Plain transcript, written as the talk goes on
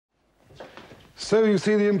So you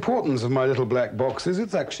see the importance of my little black box is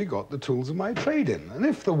it's actually got the tools of my trade in. And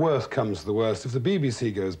if the worst comes to the worst, if the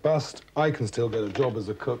BBC goes bust, I can still get a job as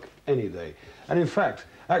a cook any day. And in fact,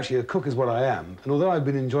 actually a cook is what I am. And although I've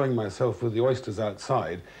been enjoying myself with the oysters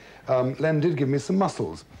outside, Len did give me some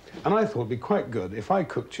mussels. And I thought it'd be quite good if I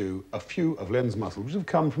cooked you a few of Len's mussels, which have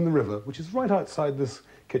come from the river, which is right outside this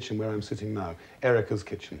kitchen where I'm sitting now, Erica's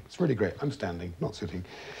kitchen. It's really great. I'm standing, not sitting.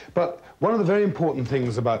 But one of the very important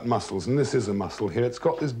things about mussels, and this is a mussel here, it's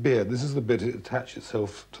got this beard. This is the bit it attaches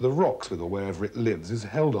itself to the rocks with or wherever it lives. It's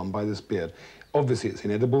held on by this beard. Obviously, it's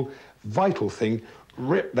inedible. Vital thing,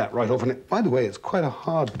 rip that right off. And it, by the way, it's quite a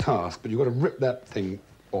hard task, but you've got to rip that thing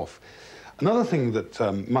off. Another thing that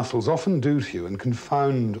mussels often do to you and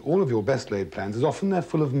confound all of your best laid plans is often they're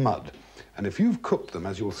full of mud. And if you've cooked them,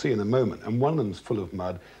 as you'll see in a moment, and one of them's full of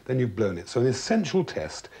mud, then you've blown it. So an essential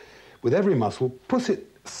test, with every mussel, put it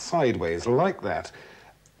sideways like that.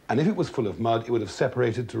 And if it was full of mud, it would have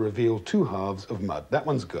separated to reveal two halves of mud. That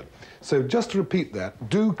one's good. So just to repeat that,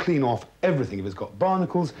 do clean off everything. If it's got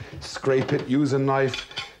barnacles, scrape it, use a knife,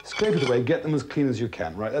 scrape it away, get them as clean as you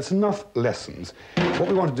can, right? That's enough lessons. What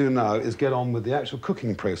we want to do now is get on with the actual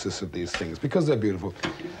cooking process of these things, because they're beautiful.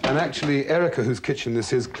 And actually, Erica, whose kitchen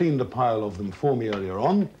this is, cleaned a pile of them for me earlier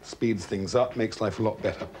on, speeds things up, makes life a lot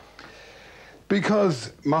better.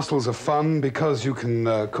 Because mussels are fun, because you can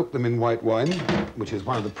cook them in white wine, which is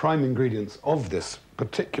one of the prime ingredients of this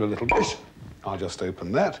particular little dish. I'll just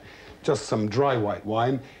open that. Just some dry white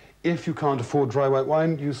wine. If you can't afford dry white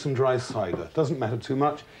wine, use some dry cider. Doesn't matter too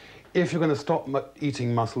much. If you're going to stop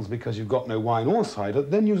eating mussels because you've got no wine or cider,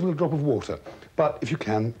 then use a little drop of water. But if you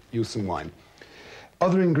can, use some wine.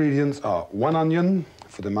 Other ingredients are 1 onion,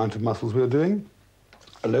 for the amount of mussels we're doing,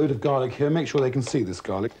 a load of garlic here, make sure they can see this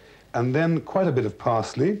garlic, and then quite a bit of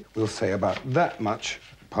parsley. We'll say about that much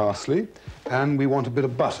parsley, and we want a bit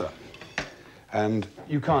of butter. And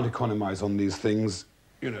you can't economize on these things,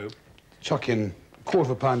 you know, chuck in a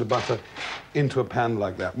quarter of a pound of butter into a pan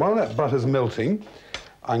like that. While that butter's melting,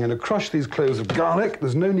 I'm going to crush these cloves of garlic.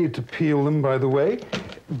 There's no need to peel them, by the way,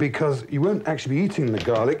 because you won't actually be eating the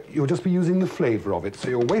garlic. You'll just be using the flavor of it. So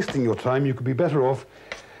you're wasting your time. You could be better off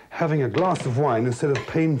having a glass of wine instead of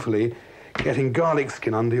painfully getting garlic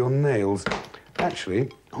skin under your nails.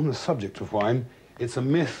 Actually, on the subject of wine, it's a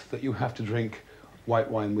myth that you have to drink white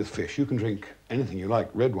wine with fish. You can drink anything you like.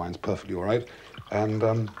 Red wine's perfectly all right. And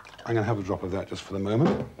I'm going to have a drop of that just for the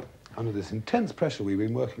moment. Under this intense pressure we've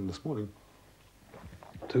been working this morning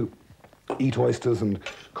to eat oysters and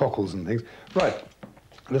cockles and things. Right,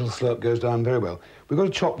 a little slurp goes down very well. We've got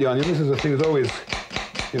to chop the onion. This is a thing that always,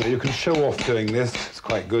 you know, you can show off doing this. It's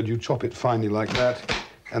quite good. You chop it finely like that,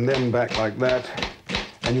 and then back like that.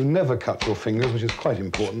 And you never cut your fingers, which is quite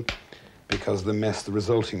important, because the mess, the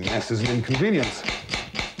resulting mess, is an inconvenience.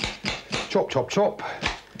 Chop, chop, chop.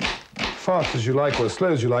 Fast as you like or as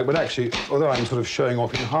slow as you like, but actually, although I'm sort of showing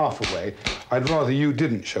off in half a way, I'd rather you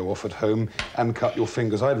didn't show off at home and cut your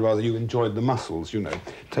fingers. I'd rather you enjoyed the mussels, you know,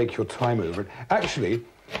 take your time over it. Actually,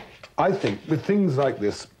 I think with things like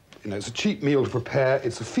this, you know, it's a cheap meal to prepare,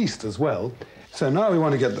 it's a feast as well. So now we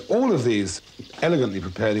want to get all of these elegantly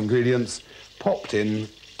prepared ingredients popped in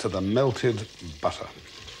to the melted butter.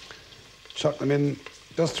 Chuck them in,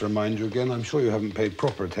 just to remind you again, I'm sure you haven't paid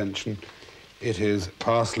proper attention. It is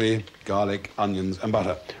parsley, garlic, onions, and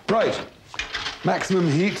butter. Right,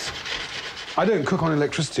 maximum heat. I don't cook on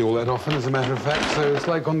electricity all that often, as a matter of fact, so it's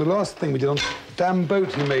like on the last thing we did on damn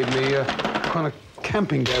boat he made me, kind of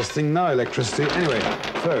camping gas thing, now electricity. Anyway,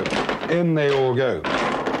 so in they all go.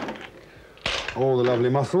 All the lovely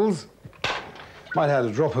mussels. Might add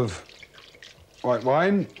a drop of white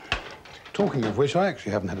wine. Talking of which, I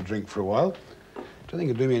actually haven't had a drink for a while. Don't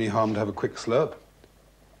think it'd do me any harm to have a quick slurp.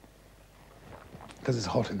 Because it's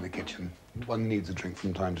hot in the kitchen. One needs a drink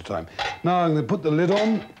from time to time. Now I'm going to put the lid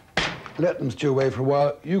on, let them stew away for a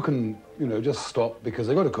while. You can, you know, just stop because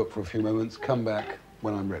they've got to cook for a few moments. Come back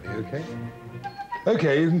when I'm ready, OK?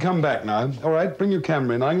 OK, you can come back now. All right, bring your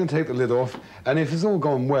camera in. I'm going to take the lid off. And if it's all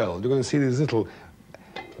gone well, you're going to see these little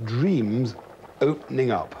dreams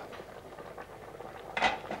opening up.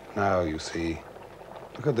 Now, you see,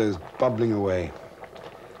 look at those bubbling away.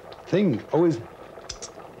 Thing, always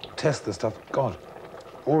test the stuff. God,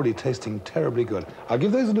 already tasting terribly good. I'll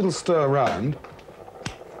give those a little stir around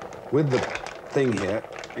with the thing here.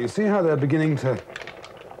 You see how they're beginning to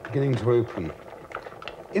open.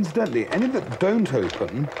 Incidentally, any that don't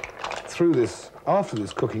open through this, after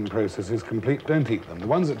this cooking process is complete, don't eat them. The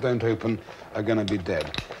ones that don't open are going to be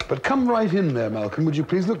dead. But come right in there, Malcolm, would you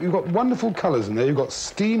please? Look, you've got wonderful colours in there. You've got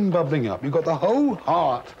steam bubbling up. You've got the whole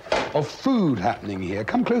heart of food happening here.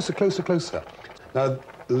 Come closer, closer, closer. Now,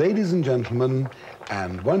 ladies and gentlemen,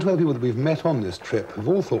 and one or two other people that we've met on this trip have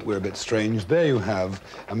all thought we're a bit strange. There you have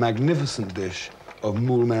a magnificent dish of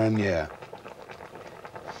moule marinière.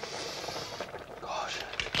 Gosh.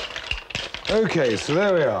 OK, so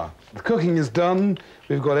there we are. The cooking is done.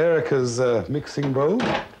 We've got Erica's mixing bowl.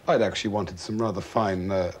 I'd actually wanted some rather fine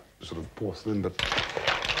sort of porcelain, but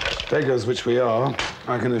beggars which we are,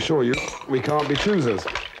 I can assure you, we can't be choosers.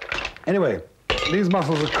 Anyway, these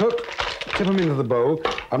mussels are cooked. Tip them into the bowl.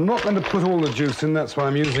 I'm not going to put all the juice in, that's why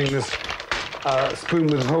I'm using this spoon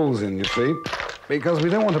with holes in, you see, because we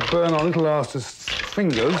don't want to burn our little artist's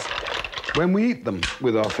fingers when we eat them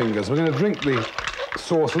with our fingers. We're going to drink the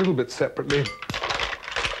sauce a little bit separately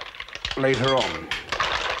later on.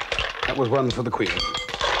 That was one for the Queen.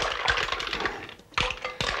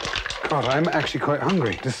 God, I'm actually quite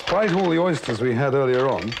hungry, despite all the oysters we had earlier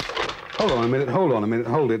on. Hold on a minute, hold on a minute,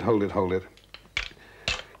 hold it, hold it, hold it.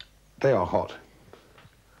 They are hot.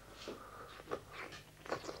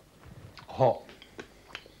 Hot.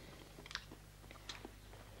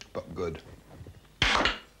 But good.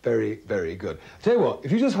 Very, very good. Tell you what,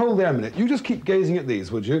 if you just hold there a minute, you just keep gazing at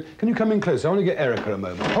these, would you? Can you come in closer? I want to get Erica a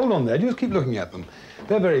moment. Hold on there, you just keep looking at them.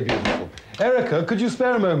 They're very beautiful. Erica, could you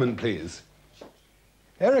spare a moment, please?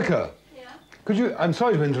 Erica? Yeah? Could you, I'm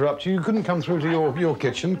sorry to interrupt you, you couldn't come through to your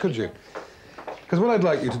kitchen, could you? Because what I'd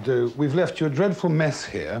like you to do, we've left you a dreadful mess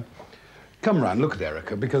here. Come round, look at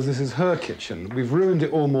Erica, because this is her kitchen. We've ruined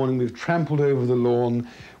it all morning, we've trampled over the lawn,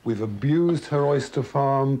 we've abused her oyster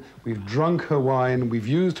farm, we've drunk her wine, we've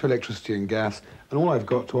used her electricity and gas, and all I've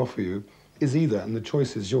got to offer you is either, and the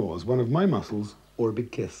choice is yours, one of my mussels or a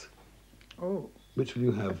big kiss. Oh. Which will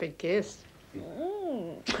you have? A big kiss.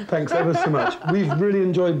 Thanks ever so much. We've really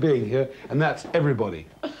enjoyed being here, and that's everybody.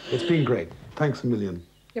 It's been great. Thanks a million.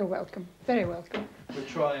 You're welcome. Very welcome. We'll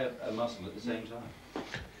try a mussel at the same time.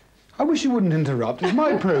 I wish you wouldn't interrupt. It's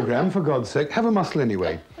my programme, for God's sake. Have a mussel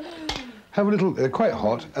anyway. Have a little, they're quite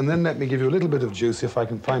hot, and then let me give you a little bit of juice if I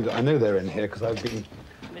can find it. I know they're in here because I've been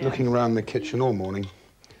looking around the kitchen all morning.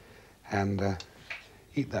 And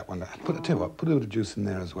eat that one. Tell you what, put a little bit of juice in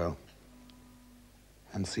there as well.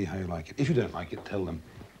 And see how you like it. If you don't like it, tell them.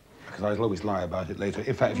 Because I'll always lie about it later.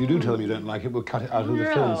 In fact, if you do tell them you don't like it, we'll cut it out of the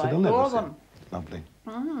film so they'll never see it. Lovely.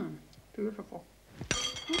 Beautiful.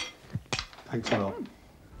 Thanks a lot.